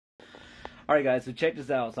Alright guys, so check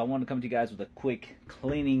this out. So I wanted to come to you guys with a quick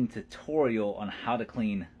cleaning tutorial on how to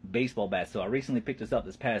clean baseball bats. So I recently picked this up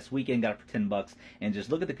this past weekend, got it for 10 bucks, and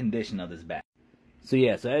just look at the condition of this bat. So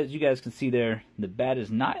yeah, so as you guys can see there, the bat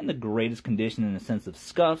is not in the greatest condition in the sense of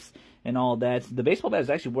scuffs and all that. The baseball bat is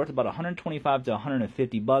actually worth about 125 to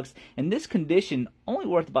 150 bucks. In this condition, only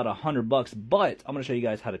worth about 100 bucks, but I'm going to show you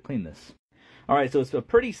guys how to clean this. Alright, so it's a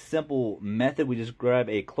pretty simple method. We just grab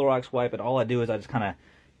a Clorox wipe, and all I do is I just kind of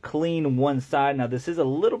clean one side. Now this is a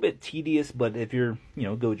little bit tedious, but if you're,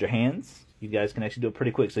 good with your hands, you guys can actually do it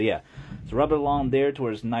pretty quick. So yeah, so rub it along there to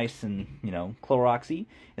where it's nice and, Cloroxy.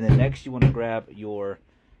 And then next you want to grab your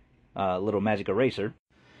little magic eraser.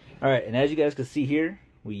 Alright, and as you guys can see here,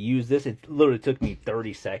 we use this. It literally took me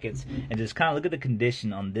 30 seconds. And just kind of look at the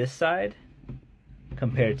condition on this side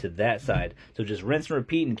compared to that side. So just rinse and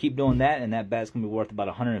repeat and keep doing that, and that bat's going to be worth about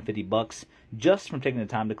 150 bucks just from taking the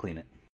time to clean it.